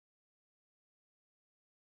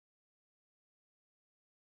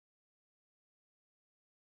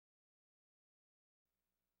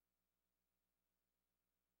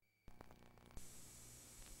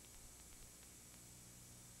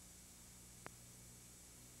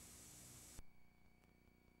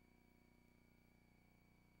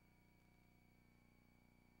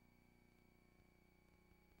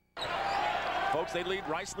folks.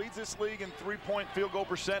 Rice leads this league in three-point field goal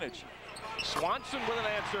percentage. Swanson with an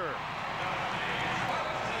answer.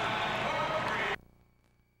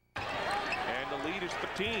 And the lead is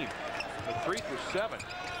 15. The 3 for 7.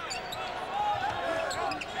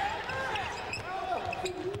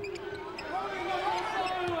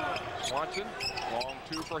 Swanson, long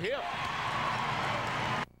 2 for him.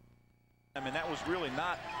 I mean, that was really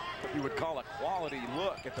not what you would call a quality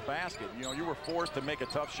look at the basket. You know, you were forced to make a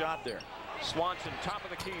tough shot there. Swanson, top of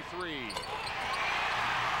the key 3.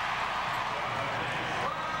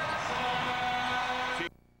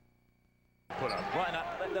 Put up. Well,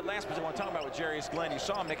 and the last position I want to talk about with Jarius Glenn, you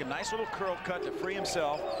saw him make a nice little curl cut to free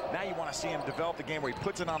himself. Now you want to see him develop the game where he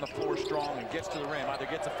puts it on the floor strong and gets to the rim, either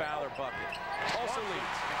gets a foul or bucket. Also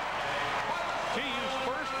leads. TU's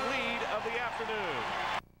first lead of the afternoon.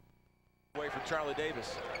 Way for Charlie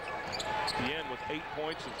Davis. The end with 8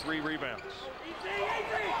 points and 3 rebounds.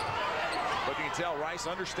 But you can tell Rice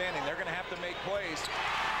understanding they're going to have to make plays.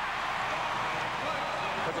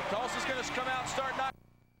 Because if Tulsa's going to come out and start knocking,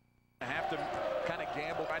 have to kind of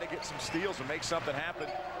gamble, try to get some steals and make something happen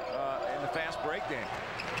in the fast break game.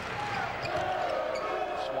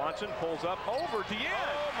 Swanson pulls up over to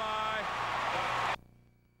Oh my!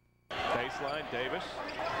 Baseline, Davis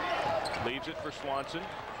leaves it for Swanson.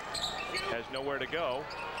 Has nowhere to go.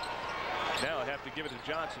 Now I have to give it to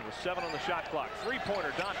Johnson with 7 on the shot clock.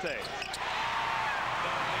 Three-pointer, Dante.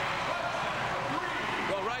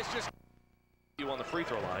 Well, Rice just on the free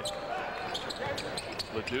throw line.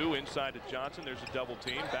 Ledoux inside to Johnson. There's a double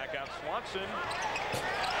team. Back out Swanson.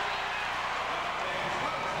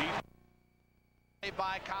 Deep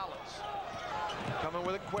by Collins. Coming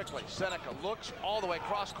with it quickly. Seneca looks all the way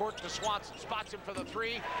cross court to Swanson. Spots him for the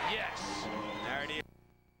 3. Yes. There it is.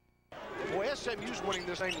 Boy, SMU's winning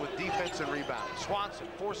this thing with defense and rebounding. Swanson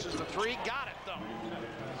forces the 3. Got it, though.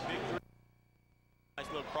 Nice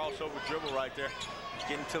little crossover dribble right there.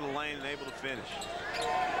 Getting to the lane and able to finish.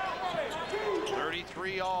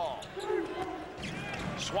 33 all.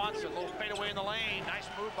 Swanson, little fadeaway in the lane. Nice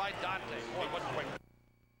move by Dante. Boy, what quick.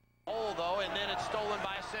 Oh, though, and then it's stolen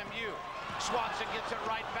by SMU. Swanson gets it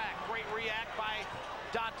right back. Great react by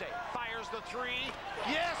Dante. Fires the 3.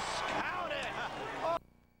 Yes, count it. Oh.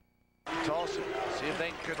 Tulsa, see if they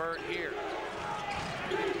can convert here.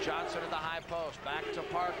 Johnson at the high post. Back to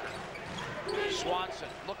Parker. Swanson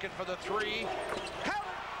looking for the 3. Count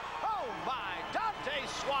it. Oh, my. Dante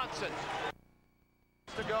Swanson.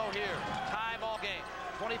 To go here. Tie ball game.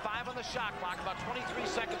 25 on the shot clock. About 23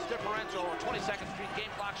 seconds differential, or 20 seconds between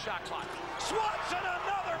game clock, shot clock. Swanson,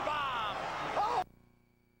 another bomb. Oh.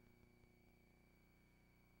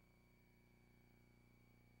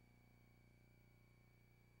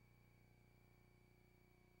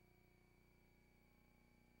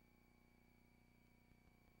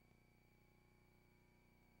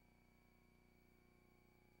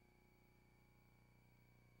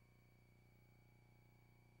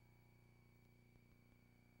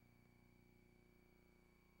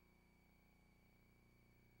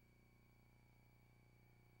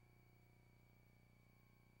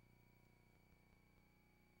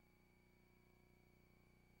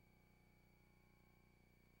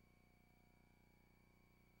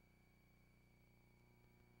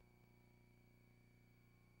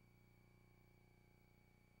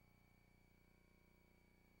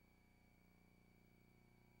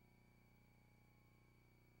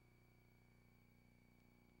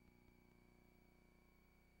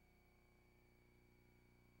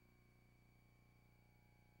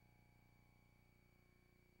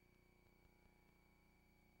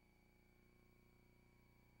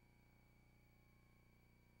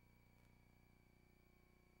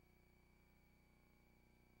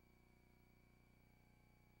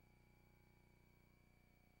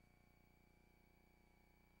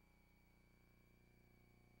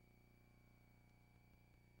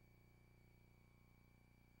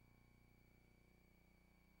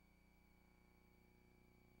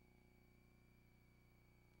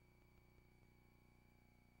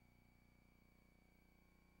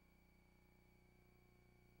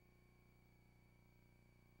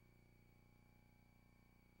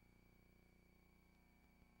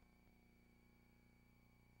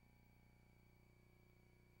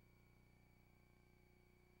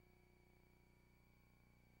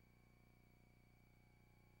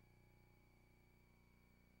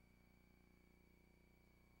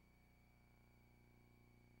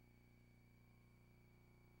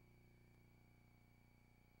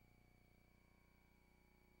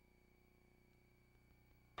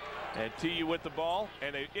 And TU with the ball,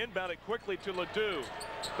 and they inbound it quickly to Ledoux.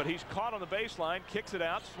 But he's caught on the baseline, kicks it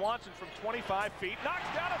out. Swanson from 25 feet, knocks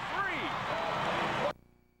down a three.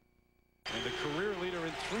 And the career leader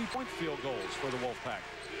in three-point field goals for the Wolfpack.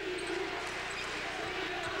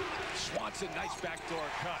 Swanson, nice backdoor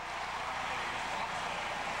cut.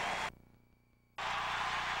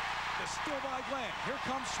 The steal by Glenn. Here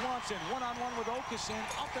comes Swanson, one-on-one with Okeson,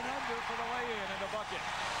 up and under for the lay-in and the bucket.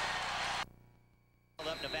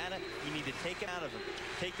 Up Nevada, you need to take it out of them.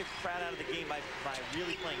 Take the crowd out of the game by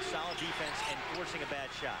really playing solid defense and forcing a bad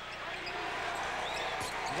shot.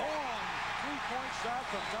 Long three-point shot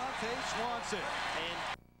from Dante Swanson.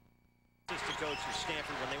 And assistant coach for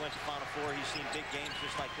Stanford, when they went to Final Four, he's seen big games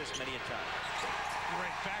just like this many a time.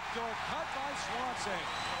 Great backdoor cut by Swanson.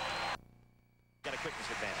 Got a quickness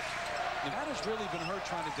advantage. Nevada's really been hurt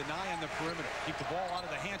trying to deny on the perimeter. Keep the ball out of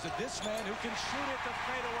the hands of this man who can shoot it to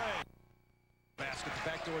fade away. Basket, the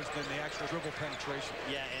back door has been the actual dribble penetration.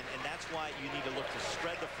 Yeah, and that's why you need to look to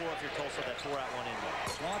spread the floor if you're Tulsa, that 4-out one in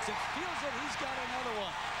there. Swanson feels it. He's got another one.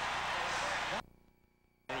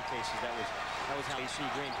 In many cases, that was how AC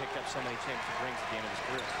Green picked up so many championship rings at the end of his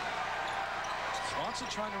career. Swanson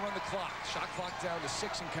trying to run the clock. Shot clock down to 6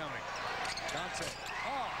 and counting. Dante.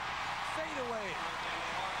 Oh, fade away.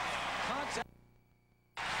 Contact.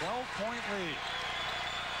 12-point lead.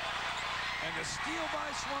 And the steal by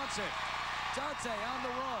Swanson. Dante on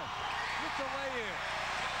the run with the lay-in.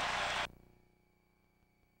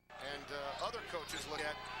 And other coaches look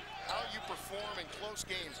at how you perform in close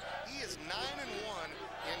games. He is 9-1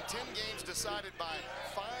 in 10 games decided by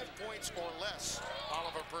 5 points or less.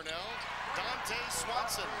 Oliver Purnell, Dante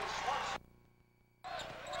Swanson.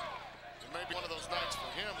 It may be one of those nights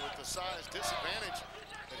for him with the size disadvantage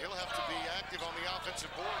that he'll have to be active on the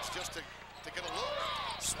offensive boards just to get a look.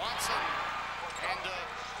 Swanson, and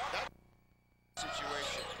that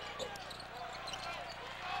situation.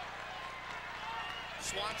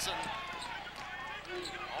 Swanson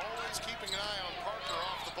always keeping an eye on Parker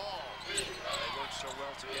off the ball. They work so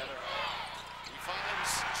well together. He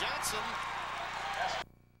finds Johnson. I'll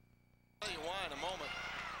tell you why in a moment.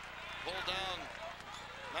 Pulled down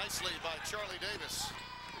nicely by Charlie Davis.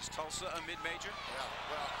 Is Tulsa a mid-major? Yeah,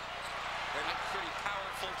 well, They look pretty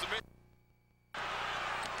powerful to me.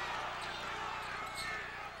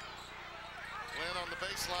 Glenn on the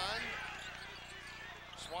baseline.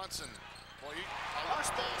 Swanson. Boy, a loose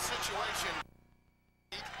ball situation.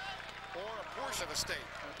 Or a portion of a state.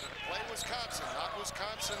 Play Wisconsin, not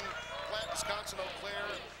Wisconsin, Wisconsin Eau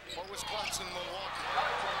Claire, or Wisconsin Milwaukee.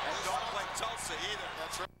 And don't play Tulsa either.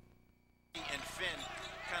 That's right. And Finn,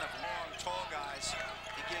 kind of long, tall guys.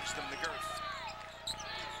 He gives them the girth.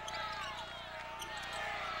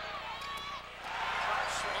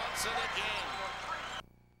 Swanson again.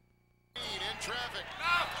 In traffic.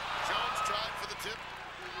 Jones tried for the tip.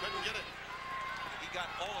 Couldn't get it. He got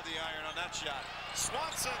all of the iron on that shot.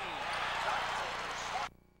 Swanson.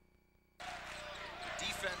 The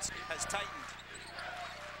defense has tightened.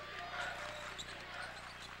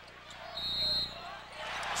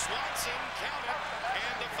 Swanson counted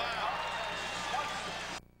and a foul.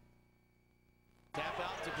 Tap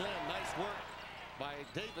out to Glenn. Nice work by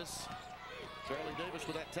Davis. Charlie Davis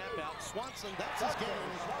with that tap out. Swanson, that's his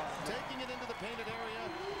game. Taking it into the painted area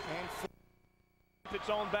and Its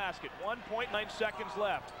own basket. 1.9 seconds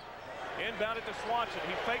left. Inbound it to Swanson.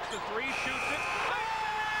 He fakes the three, shoots it.